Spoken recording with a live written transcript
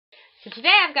So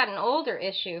today I've got an older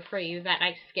issue for you that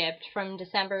I skipped from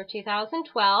December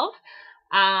 2012.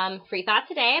 Freethought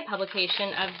Today, a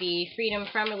publication of the Freedom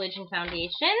from Religion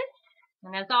Foundation.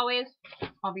 And as always,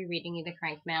 I'll be reading you the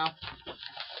crank mail.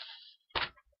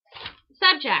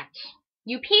 Subject: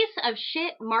 You piece of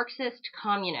shit Marxist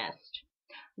communist.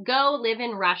 Go live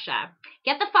in Russia.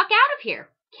 Get the fuck out of here.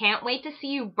 Can't wait to see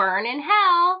you burn in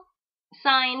hell.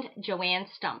 Signed, Joanne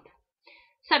Stump.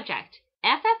 Subject: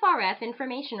 FFRF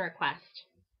information request.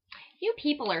 You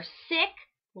people are sick,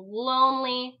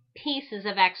 lonely pieces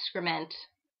of excrement.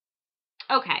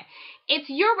 Okay, it's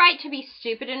your right to be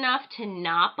stupid enough to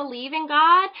not believe in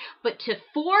God, but to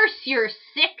force your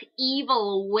sick,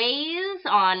 evil ways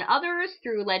on others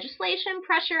through legislation,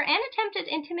 pressure, and attempted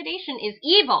intimidation is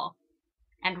evil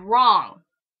and wrong.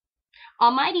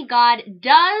 Almighty God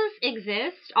does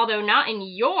exist, although not in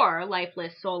your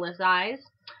lifeless, soulless eyes.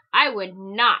 I would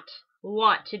not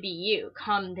want to be you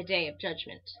come the day of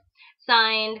judgment.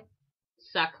 Signed,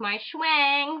 Suck My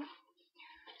Schwang.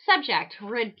 Subject: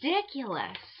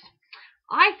 Ridiculous.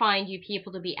 I find you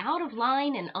people to be out of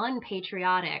line and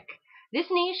unpatriotic. This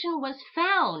nation was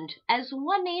found as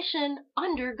one nation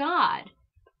under God.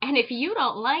 And if you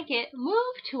don't like it,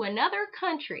 move to another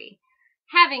country.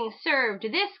 Having served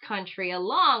this country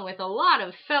along with a lot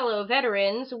of fellow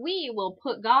veterans, we will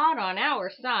put God on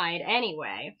our side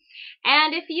anyway.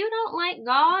 And if you don't like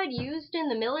God used in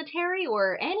the military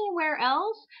or anywhere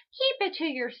else, keep it to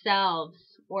yourselves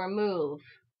or move.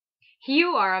 You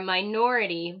are a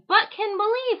minority, but can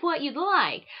believe what you'd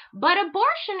like. But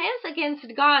abortion is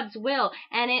against God's will,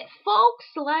 and it's folks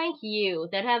like you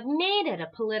that have made it a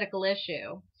political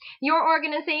issue. Your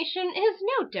organization is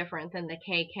no different than the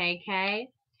KKK.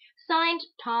 Signed,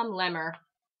 Tom Lemmer.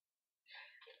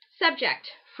 Subject: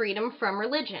 Freedom from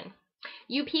Religion.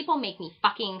 You people make me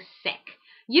fucking sick.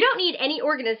 You don't need any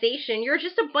organization. You're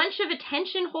just a bunch of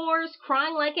attention whores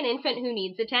crying like an infant who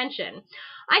needs attention.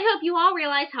 I hope you all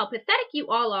realize how pathetic you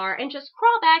all are and just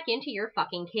crawl back into your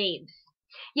fucking caves.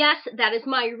 Yes, that is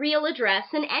my real address,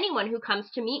 and anyone who comes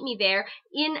to meet me there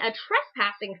in a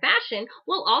trespassing fashion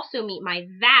will also meet my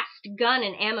vast gun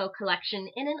and ammo collection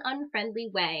in an unfriendly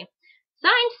way.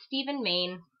 Signed, Stephen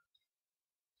Main.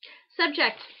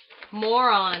 Subject: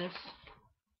 Morons.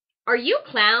 Are you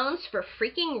clowns for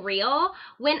freaking real?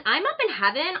 When I'm up in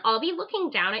heaven, I'll be looking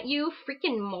down at you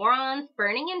freaking morons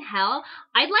burning in hell.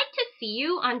 I'd like to see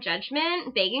you on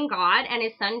judgment begging God and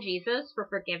his son Jesus for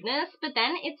forgiveness, but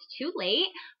then it's too late.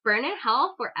 Burn in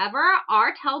hell forever,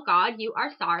 or tell God you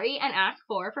are sorry and ask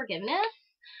for forgiveness.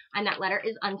 And that letter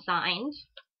is unsigned.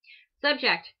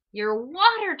 Subject: You're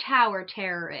water tower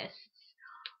terrorists.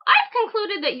 I've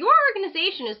concluded that your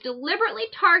organization is deliberately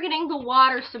targeting the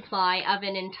water supply of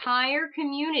an entire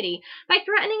community by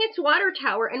threatening its water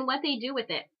tower and what they do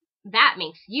with it. That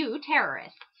makes you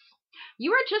terrorists.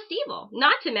 You are just evil,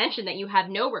 not to mention that you have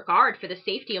no regard for the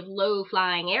safety of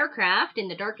low-flying aircraft in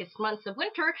the darkest months of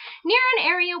winter near an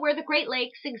area where the Great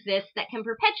Lakes exist that can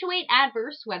perpetuate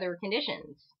adverse weather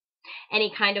conditions. Any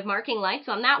kind of marking lights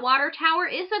on that water tower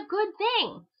is a good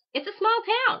thing. It's a small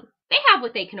town. They have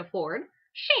what they can afford.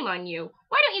 Shame on you.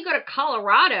 Why don't you go to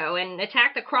Colorado and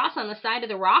attack the cross on the side of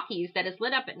the Rockies that is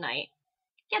lit up at night?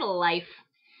 Get a life.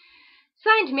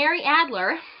 Signed, Mary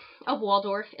Adler of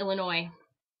Waldorf, Illinois.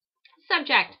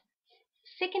 Subject: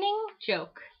 Sickening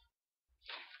joke.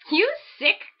 You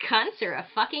sick cunts are a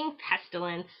fucking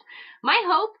pestilence. My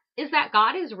hope is that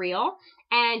God is real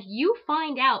and you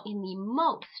find out in the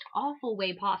most awful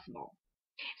way possible.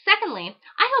 Secondly,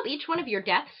 I hope each one of your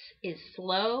deaths is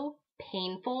slow,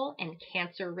 painful, and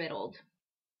cancer-riddled.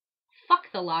 Fuck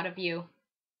the lot of you.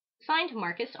 Signed,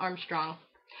 Marcus Armstrong.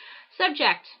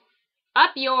 Subject: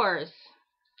 Up yours.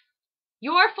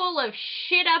 You're full of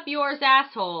shit up yours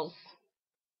assholes.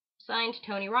 Signed,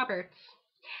 Tony Roberts.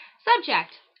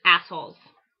 Subject: Assholes.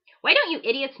 Why don't you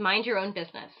idiots mind your own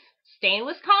business? Stay in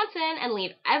Wisconsin and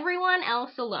leave everyone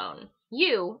else alone.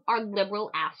 You are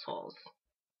liberal assholes.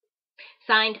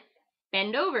 Signed,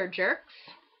 Bend Over Jerks.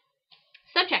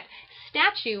 Subject: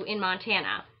 Statue in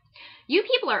Montana. You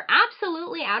people are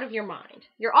absolutely out of your mind.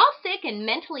 You're all sick and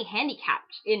mentally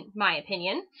handicapped, in my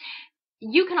opinion.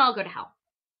 You can all go to hell.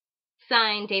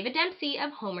 Signed, David Dempsey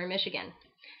of Homer, Michigan.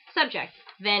 Subject: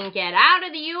 Then get out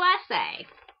of the USA.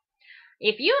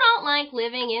 If you don't like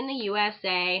living in the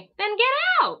USA, then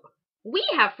get out. We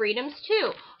have freedoms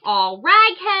too. All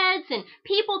ragheads and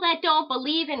people that don't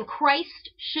believe in Christ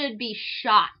should be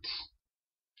shot.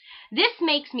 This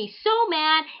makes me so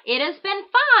mad, it has been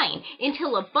fine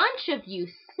until a bunch of you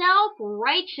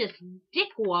self-righteous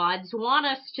dickwads want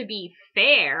us to be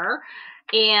fair.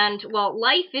 And, well,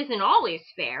 life isn't always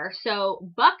fair, so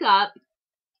buck up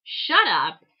shut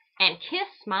up, and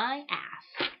kiss my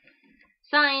ass.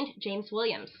 Signed, James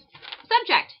Williams.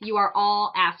 Subject, you are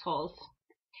all assholes.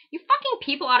 You fucking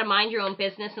people ought to mind your own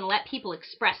business and let people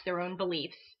express their own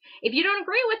beliefs. If you don't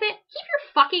agree with it, keep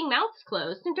your fucking mouths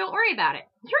closed and don't worry about it.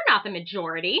 You're not the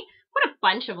majority. What a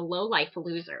bunch of low-life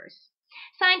losers.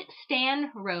 Signed,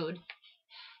 Stan Road.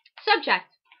 Subject,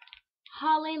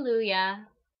 hallelujah.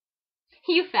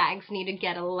 You fags need to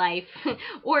get a life.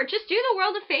 Or just do the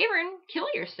world a favor and kill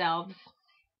yourselves.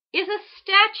 Is a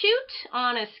statute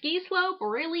on a ski slope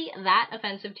really that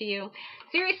offensive to you?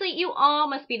 Seriously, you all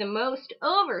must be the most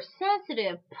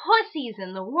oversensitive pussies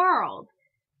in the world.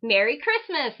 Merry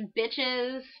Christmas,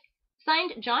 bitches.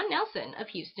 Signed, John Nelson of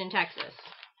Houston, Texas.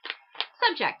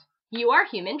 Subject, you are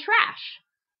human trash.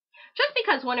 Just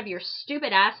because one of your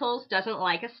stupid assholes doesn't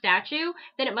like a statue,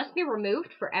 then it must be removed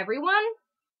for everyone?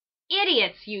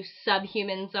 Idiots you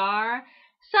subhumans are.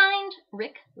 Signed,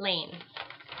 Rick Lane.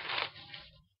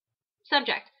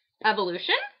 Subject,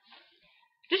 evolution?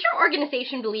 Does your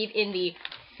organization believe in the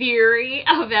theory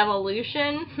of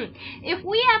evolution? If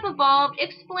we have evolved,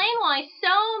 explain why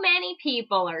so many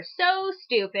people are so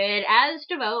stupid as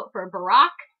to vote for Barack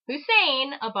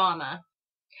Hussein Obama.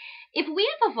 If we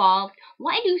have evolved,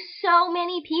 why do so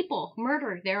many people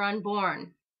murder their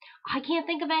unborn? I can't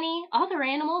think of any other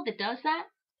animal that does that.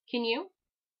 Can you?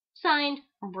 Signed,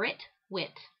 Britt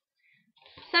Witt.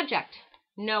 Subject,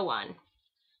 no one.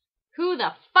 Who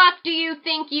the fuck do you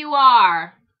think you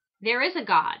are? There is a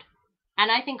God,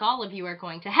 and I think all of you are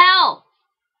going to hell.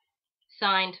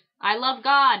 Signed, I love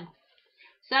God.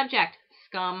 Subject,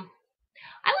 scum.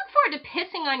 I look forward to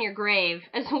pissing on your grave,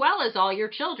 as well as all your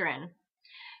children.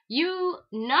 You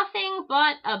nothing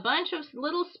but a bunch of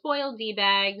little spoiled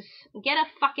D-bags. Get a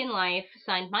fucking life.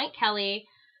 Signed, Mike Kelly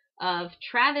of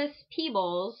Travis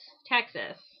Peebles,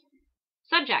 Texas.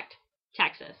 Subject,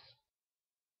 Texas.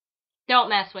 Don't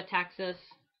mess with Texas.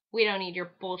 We don't need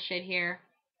your bullshit here.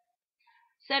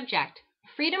 Subject,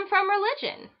 freedom from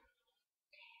religion.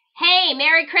 Hey,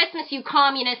 Merry Christmas, you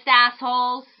communist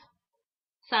assholes.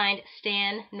 Signed,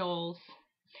 Stan Knowles.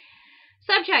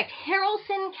 Subject,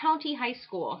 Haralson County High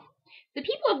School. The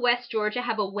people of West Georgia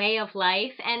have a way of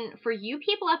life, and for you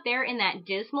people up there in that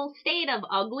dismal state of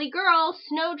ugly girl,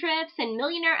 snowdrifts, and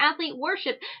millionaire athlete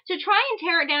worship, to try and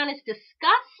tear it down is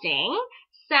disgusting,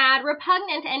 sad,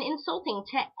 repugnant, and insulting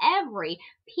to every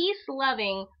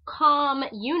peace-loving, calm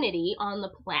unity on the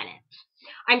planet.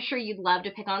 I'm sure you'd love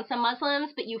to pick on some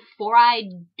Muslims, but you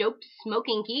four-eyed,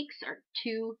 dope-smoking geeks are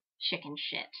too chicken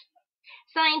shit.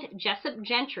 Signed, Jessup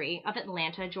Gentry of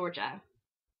Atlanta, Georgia.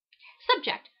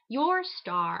 Subject, your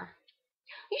star.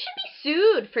 You should be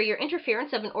sued for your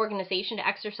interference of an organization to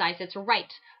exercise its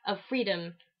right of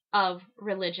freedom of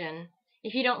religion.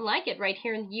 If you don't like it right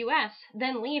here in the U.S.,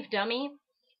 then leave, dummy.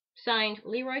 Signed,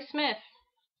 Leroy Smith.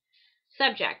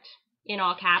 Subject, in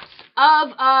all caps,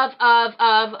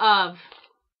 of.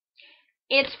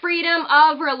 It's freedom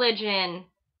of religion,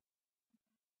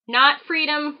 not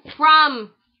freedom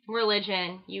from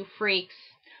religion, you freaks.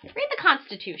 Read the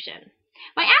Constitution.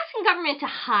 By asking government to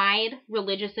hide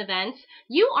religious events,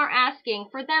 you are asking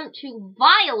for them to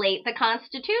violate the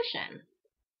Constitution.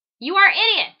 You are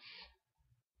idiots.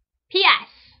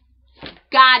 P.S.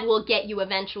 God will get you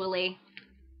eventually.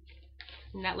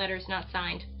 And that letter's not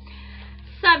signed.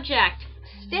 Subject,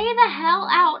 stay the hell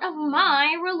out of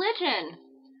my religion.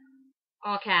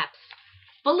 All caps.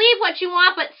 Believe what you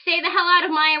want, but stay the hell out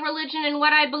of my religion, and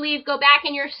what I believe, go back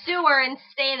in your sewer and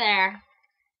stay there.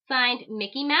 Signed,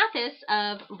 Mickey Mathis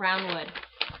of Brownwood.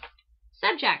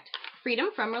 Subject, freedom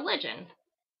from religion.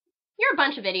 You're a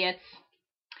bunch of idiots.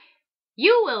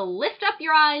 You will lift up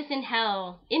your eyes in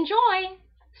hell. Enjoy.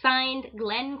 Signed,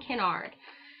 Glenn Kennard.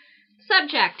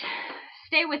 Subject,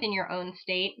 stay within your own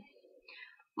state.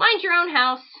 Mind your own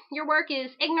house. Your work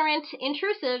is ignorant,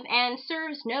 intrusive, and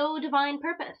serves no divine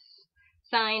purpose.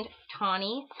 Signed,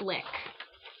 Tawny Flick.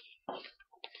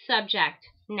 Subject,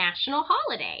 national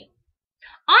holiday.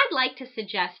 I'd like to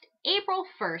suggest April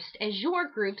 1st as your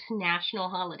group's national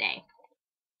holiday.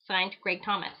 Signed, Greg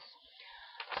Thomas.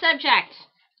 Subject,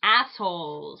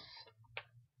 assholes.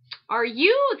 Are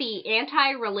you the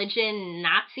anti-religion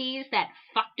Nazis that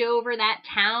fucked over that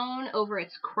town over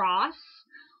its cross?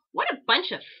 What a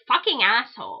bunch of fucking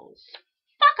assholes.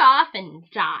 Fuck off and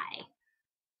die.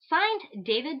 Signed,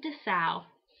 David DeSau.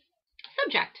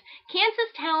 Subject,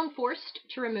 Kansas town forced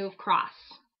to remove cross.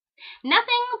 Nothing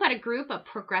but a group of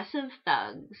progressive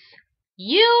thugs.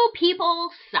 You people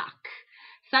suck.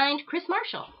 Signed, Chris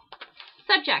Marshall.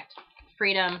 Subject,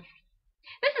 freedom.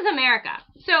 This is America,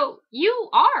 so you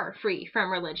are free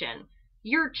from religion.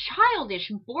 Your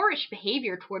childish, boorish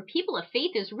behavior toward people of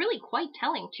faith is really quite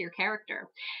telling to your character.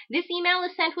 This email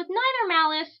is sent with neither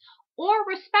malice or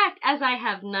respect, as I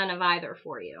have none of either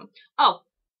for you. Oh,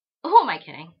 who am I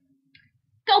kidding?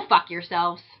 Go fuck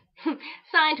yourselves.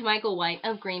 Signed, Michael White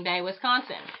of Green Bay,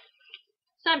 Wisconsin.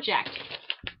 Subject,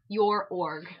 your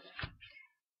org.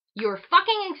 Your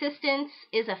fucking existence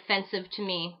is offensive to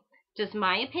me. Does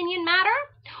my opinion matter?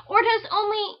 Or does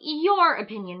only your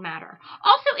opinion matter?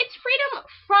 Also, it's freedom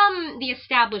from the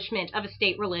establishment of a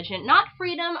state religion, not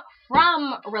freedom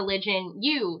from religion,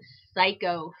 you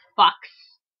psycho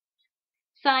fucks.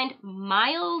 Signed,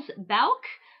 Miles Belk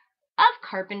of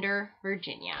Carpenter,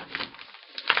 Virginia.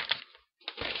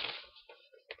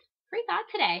 Freethought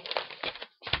Today.